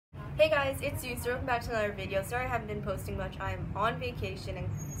Hey guys, it's Yusur. Welcome back to another video. Sorry I haven't been posting much. I'm on vacation and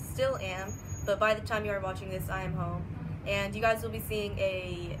still am, but by the time you are watching this, I am home. And you guys will be seeing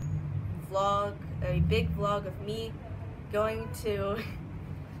a vlog, a big vlog of me going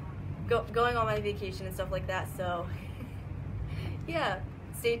on my vacation and stuff like that. So yeah,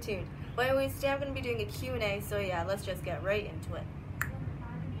 stay tuned. But anyways, today I'm going to be doing a Q&A, so yeah, let's just get right into it.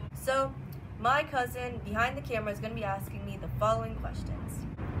 So my cousin behind the camera is going to be asking me the following questions.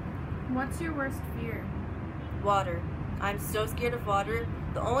 What's your worst fear? Water. I'm so scared of water.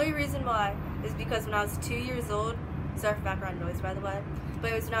 The only reason why is because when I was 2 years old, sorry for background noise by the way,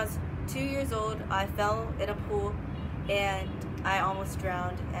 but it was when I was 2 years old, I fell in a pool and I almost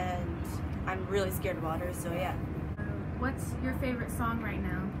drowned, and I'm really scared of water, so yeah. What's your favorite song right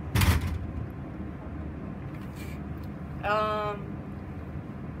now?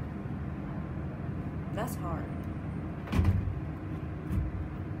 That's hard.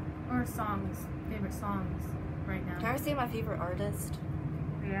 Or songs, favorite songs right now. Can I say my favorite artist?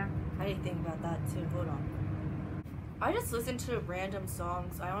 Yeah. I need to think about that too. Hold on. I just listen to random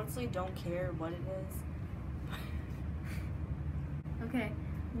songs. I honestly don't care what it is. Okay.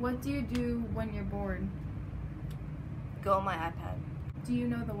 What do you do when you're bored? Go on my iPad. Do you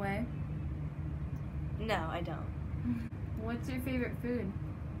know the way? No, I don't. What's your favorite food?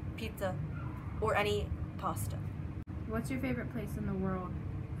 Pizza. Or any pasta. What's your favorite place in the world?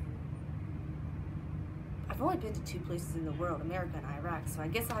 I've only been to 2 places in the world, America and Iraq, so I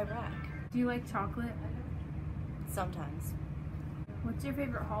guess Iraq. Do you like chocolate? Sometimes. What's your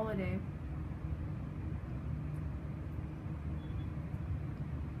favorite holiday?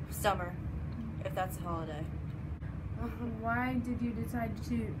 Summer, if that's a holiday. Why did you decide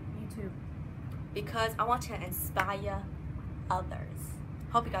to YouTube? Because I want to inspire others.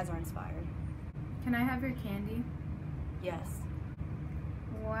 Hope you guys are inspired. Can I have your candy? Yes.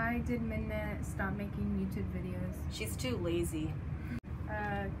 Why did Minna stop making YouTube videos? She's too lazy.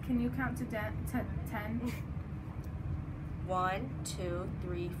 Can you count to 10? 1, 2,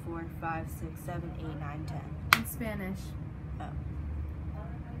 3, 4, 5, 6, 7, 8, 9, 10. In Spanish. Oh.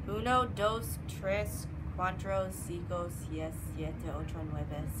 1, 2, 3, 4,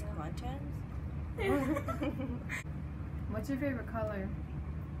 5, 6, 7, 8, 9, 10. What's your favorite color?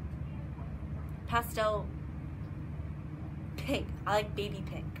 Pastel pink. I like baby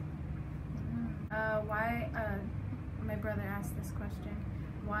pink. My brother asked this question.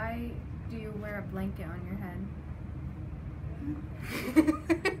 Why do you wear a blanket on your head?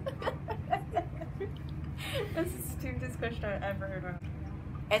 That's the stupidest question I've ever heard.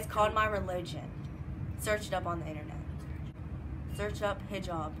 It's called my religion. Search it up on the internet. Search up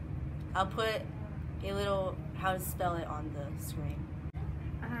hijab. I'll put a little how to spell it on the screen.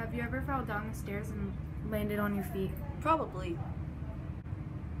 Have you ever fell down the stairs and landed on your feet? Probably.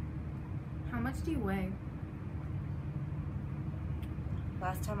 How much do you weigh?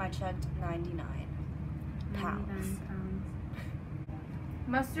 Last time I checked, 99 pounds. 99 pounds.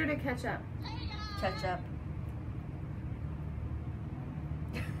 Mustard or ketchup? Ketchup.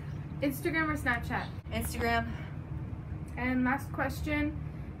 Instagram or Snapchat? Instagram. And last question,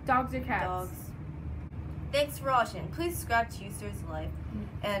 dogs or cats? Dogs. Thanks for watching. Please subscribe to Yusur's Life,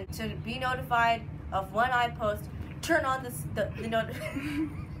 and to be notified of when I post, turn on the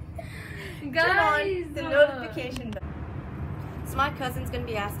notification bell. So my cousin's gonna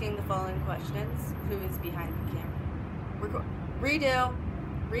be asking the following questions. Who is behind the camera? Redo.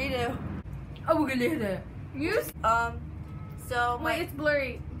 Oh, we're gonna do that. Use. So wait, it's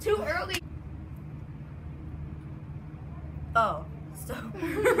blurry. Too early. Oh, so.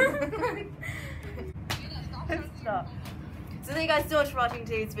 Stop. So thank you guys so much for watching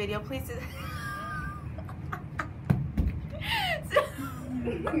today's video. Please do.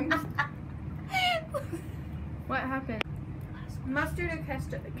 What happened? Mustard or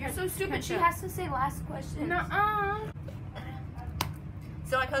ketchup? You're so stupid. Ketchup. She has to say last question. Nuh-uh.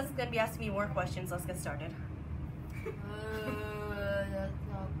 So my cousin's gonna be asking me more questions. Let's get started.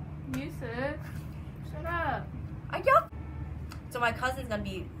 Yusur, shut up. So my cousin's gonna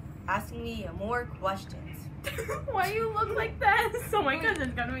be asking me more questions. Why you look like that? So my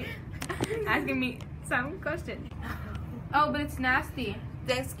cousin's gonna be asking me some questions. Oh, but it's nasty.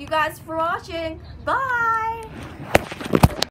 Thanks you guys for watching. Bye.